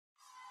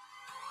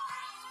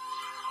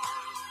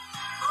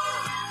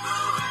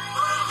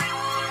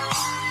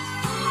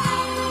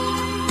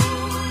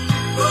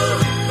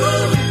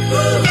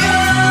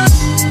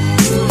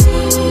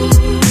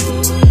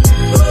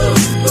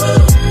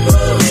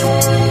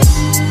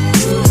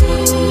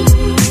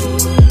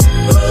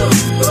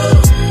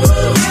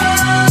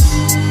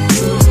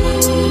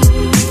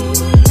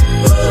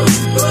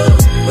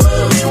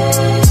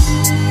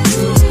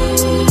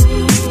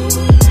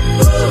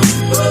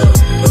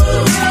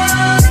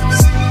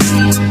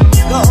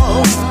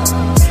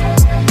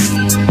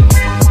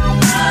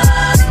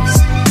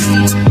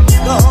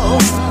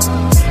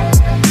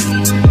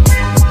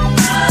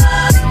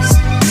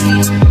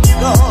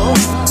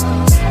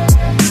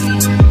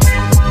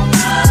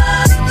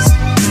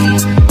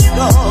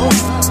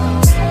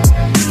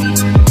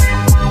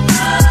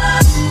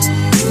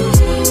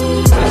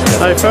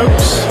Hi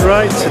folks,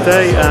 right,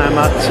 today I'm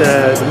at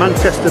the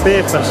Manchester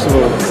Beer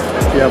Festival,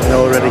 if you haven't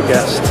already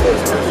guessed.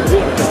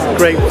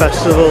 Great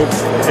festival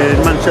in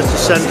Manchester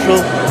Central,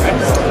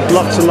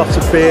 lots and lots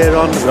of beer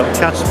on. We've got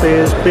cask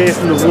beers, beer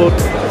from the wood,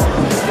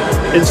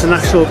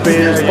 international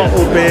beers,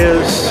 bottled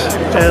beers,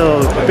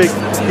 big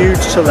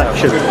huge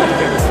selection.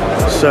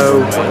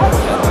 So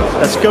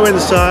let's go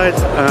inside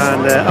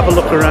and have a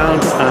look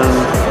around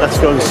and let's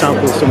go and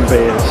sample some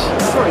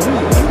beers.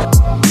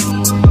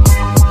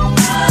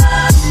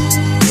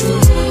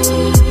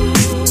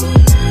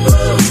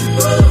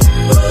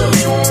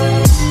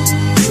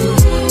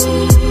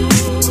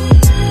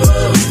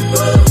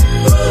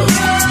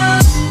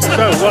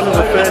 One of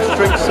the first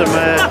drinks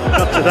I've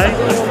got today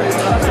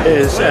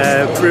is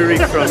a brewery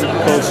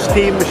called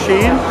Steam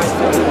Machine.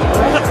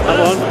 That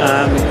one,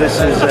 and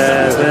this is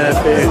their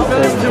beer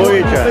called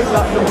Voyager,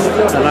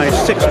 a nice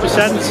 6%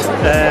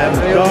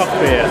 dark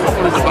beer.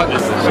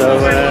 So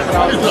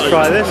let's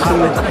try this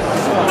and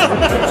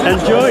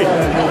enjoy.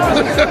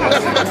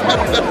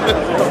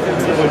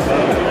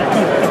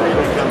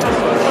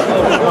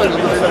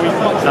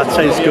 That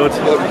tastes good.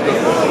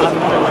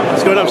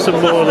 Let's go and have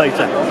some more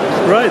later.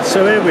 Right,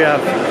 so here we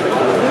have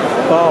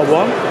bar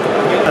 1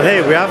 and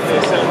here we have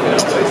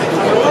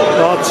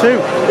bar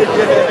 2.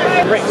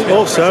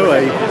 Also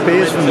a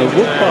beers from the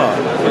wood bar,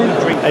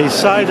 a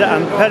cider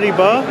and perry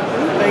bar,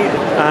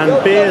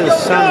 and beers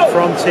San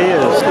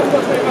Frontiers.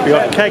 We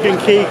got keg and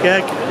key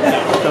keg,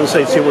 don't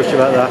say too much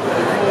about that.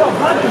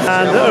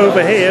 And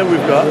over here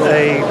we've got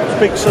a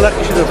big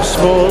selection of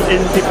small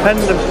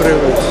independent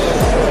brewers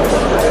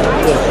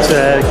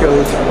that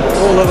goes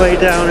all the way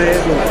down here.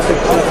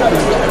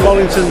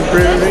 Wallington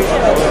Brewery,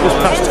 just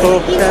past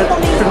Hawkshead.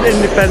 Different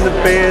independent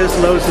beers,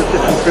 loads of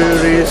different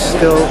breweries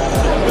still.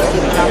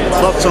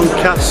 Lots on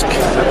cask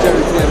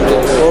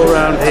all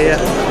around here.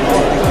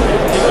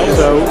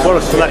 So what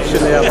a selection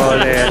they have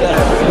on here.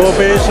 More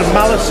beers from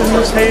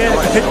Mallison's here.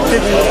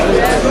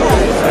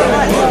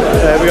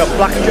 We got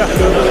Blackjack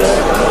over there.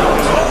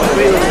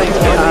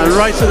 And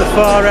right at the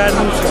far end,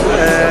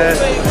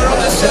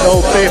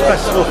 old beer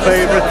festival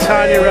favourite,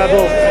 Tiny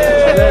Rebel.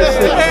 And there's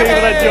the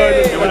people enjoying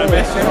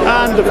it.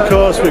 And of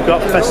course we've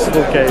got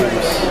festival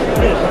games.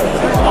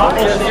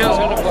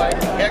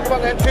 Yeah, come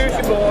on then, choose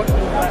your board.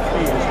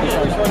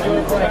 Which one do you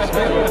want to play?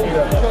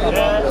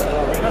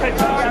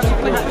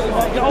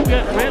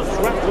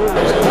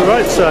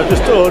 Right, so I've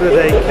just ordered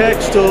a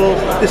Kirkstall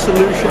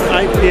Dissolution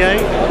IPA.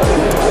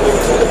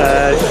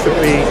 Should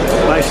be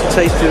nice and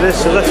tasty this.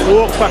 So let's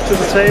walk back to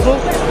the table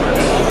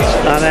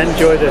and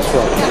enjoy this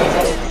one.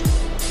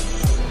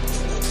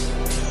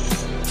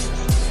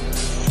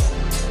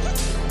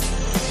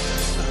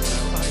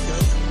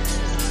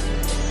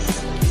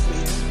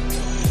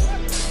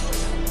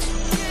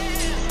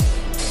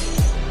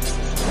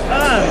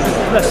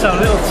 Let's have a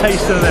little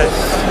taste of this.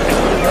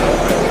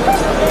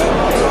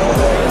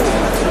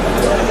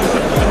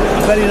 A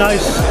very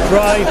nice,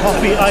 dry,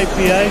 hoppy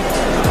IPA.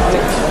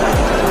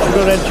 I'm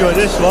going to enjoy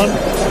this one.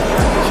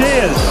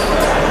 Cheers!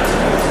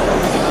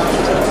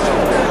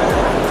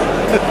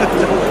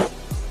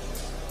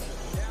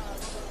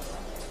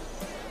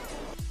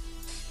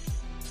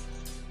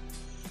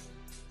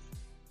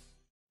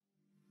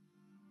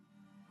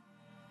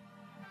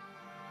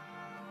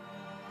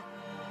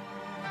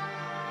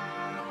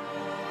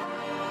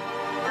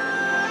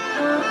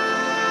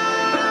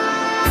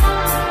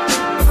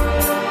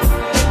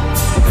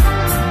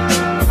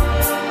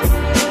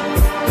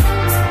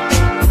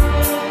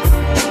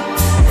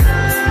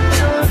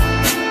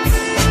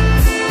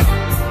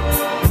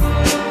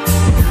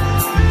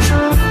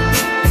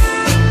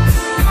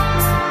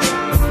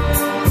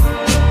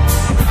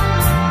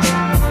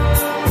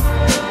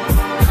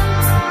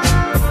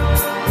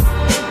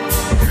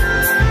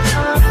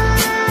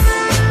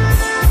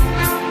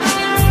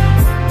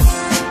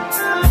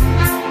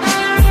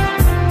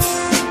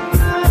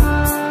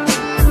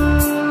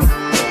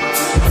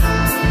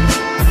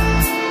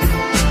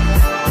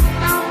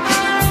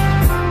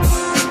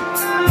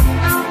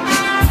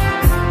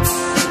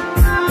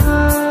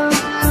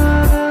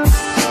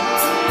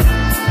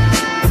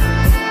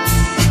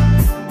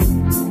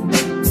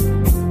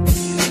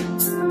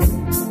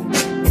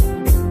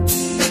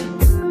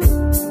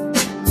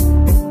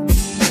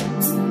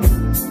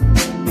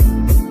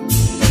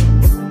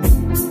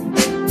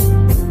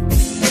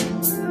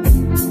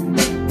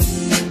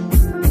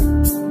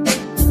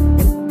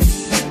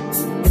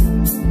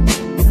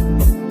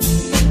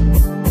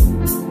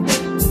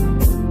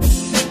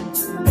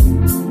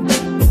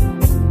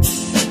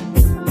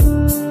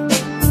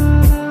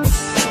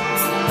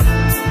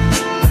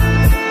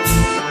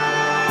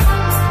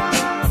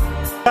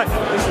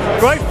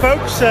 Right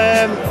folks,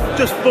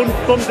 just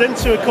bumped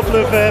into a couple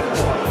of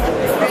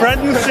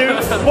friends who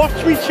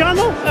watch my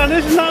channel, and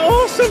isn't that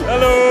awesome?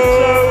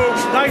 Hello!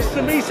 So nice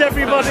to meet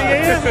everybody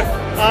here,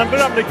 and we're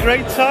having a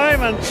great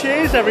time, and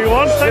cheers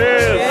everyone!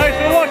 Cheers! Thanks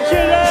for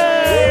watching!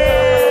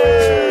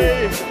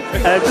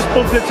 Just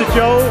bumped into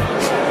Joel,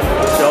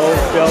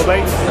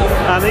 Joby,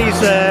 and he's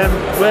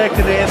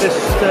working here this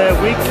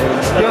week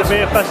at the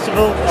beer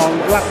festival on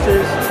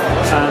glasses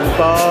and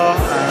bar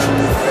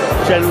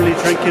and generally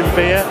drinking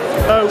beer.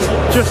 Oh,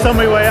 just on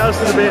my way out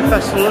to the beer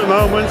festival at the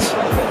moment,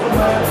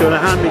 going to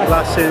hand me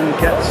glass in,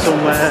 get some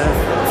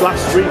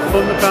glass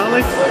refund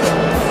apparently.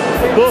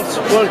 But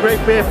what a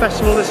great beer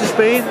festival this has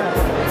been,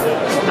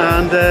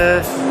 and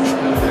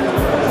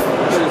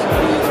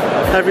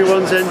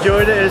everyone's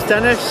enjoyed it. As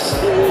Dennis,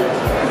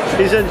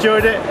 he's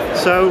enjoyed it,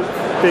 so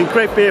been a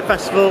great beer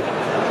festival.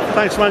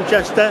 Thanks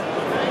Manchester,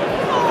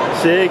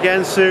 see you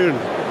again soon.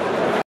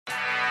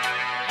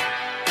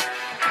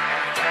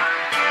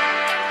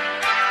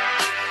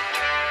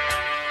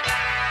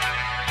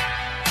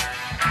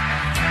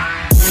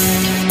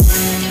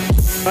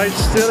 Right,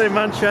 still in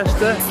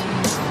Manchester,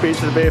 been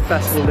to the beer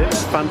festival,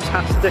 it's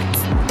fantastic,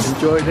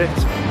 enjoyed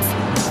it,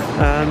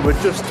 and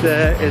we're just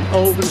in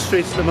Oldham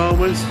Street at the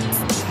moment,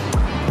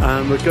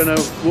 and we're gonna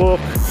walk,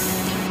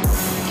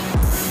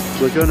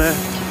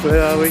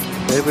 where are we?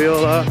 Here we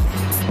all are.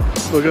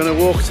 We're gonna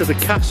walk to the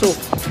Castle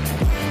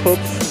pub,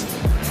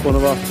 one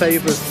of our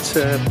favourite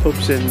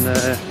pubs in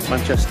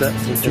Manchester,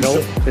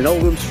 in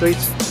Oldham Street.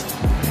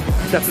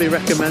 Definitely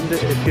recommend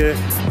it if you're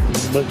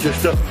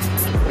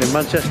in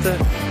Manchester.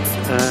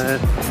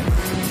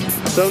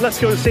 So let's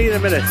go and see in a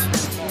minute.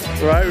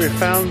 Right, we've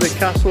found the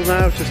castle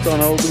now, just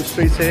on Oldham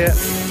Street here.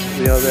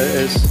 There it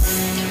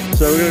is.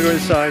 So we're going to go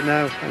inside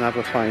now and have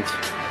a pint.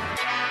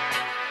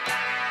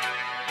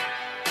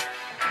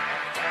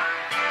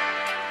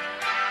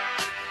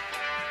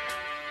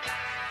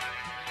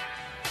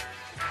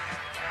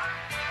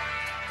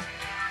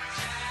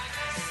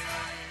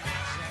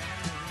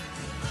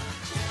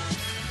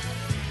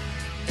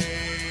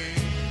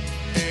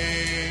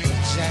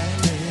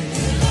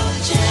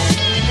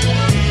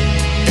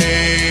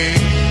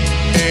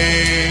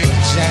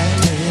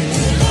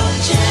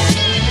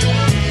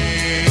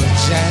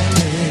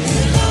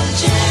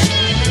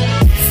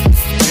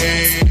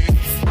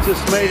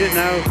 Just made it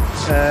now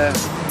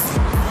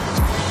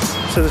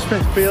to the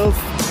Smithfield.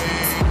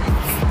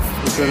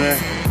 We're going to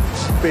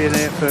be in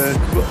here for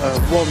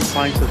one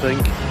pint I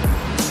think,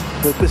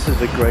 but this is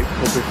a great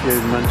pub if you're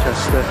in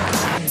Manchester.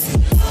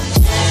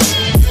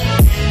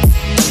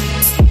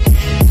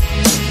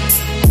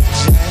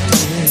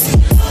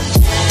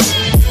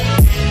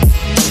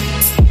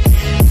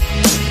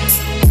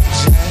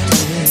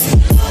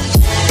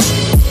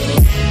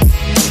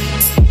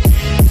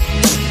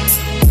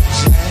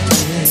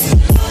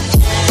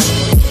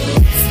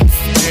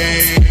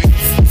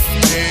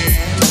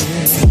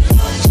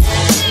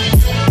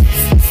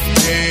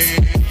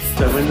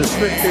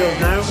 Smithfield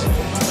now,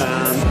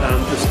 and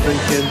I'm just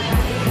drinking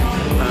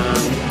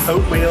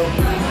oatmeal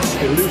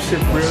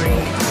elusive brewing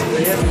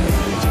beer,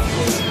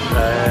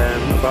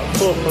 about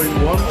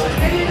 4.1.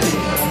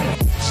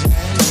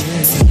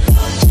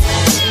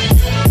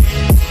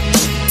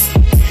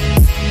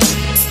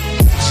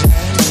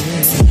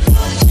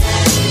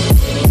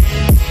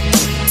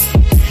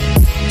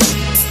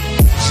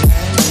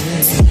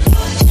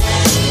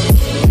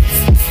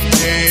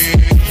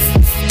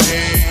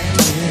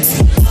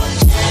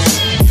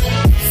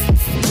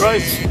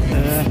 Right,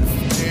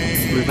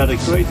 we've had a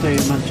great day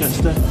in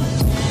Manchester,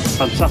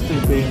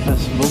 fantastic beer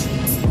festival,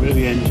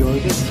 really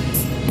enjoyed it.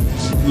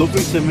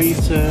 Lovely to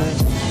meet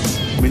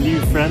my new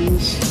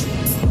friends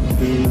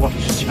who watch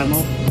the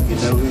channel, you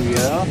know who you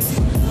are.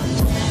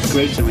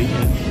 Great to meet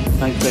you,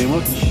 thanks very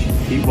much,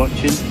 keep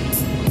watching,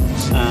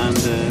 and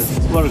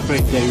what a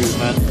great day we've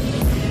had.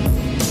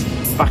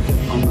 Back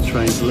on the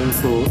train to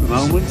Liverpool at the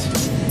moment,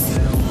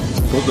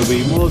 but there'll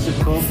be more to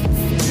come.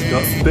 We've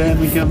got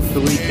Birmingham for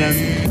the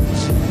weekend,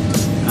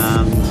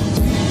 and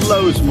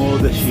loads more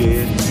this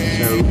year,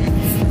 so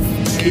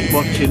keep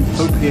watching,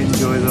 hope you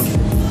enjoy them,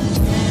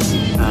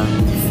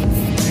 and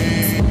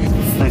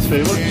thanks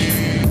very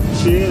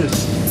much, cheers,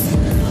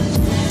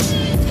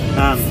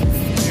 and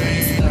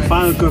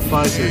final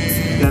goodbye to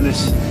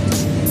Dennis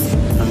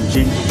and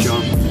Ginger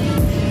John.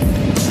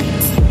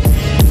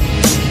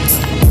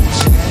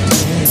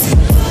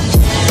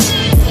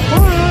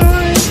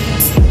 Bye!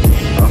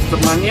 Hasta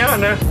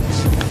mañana!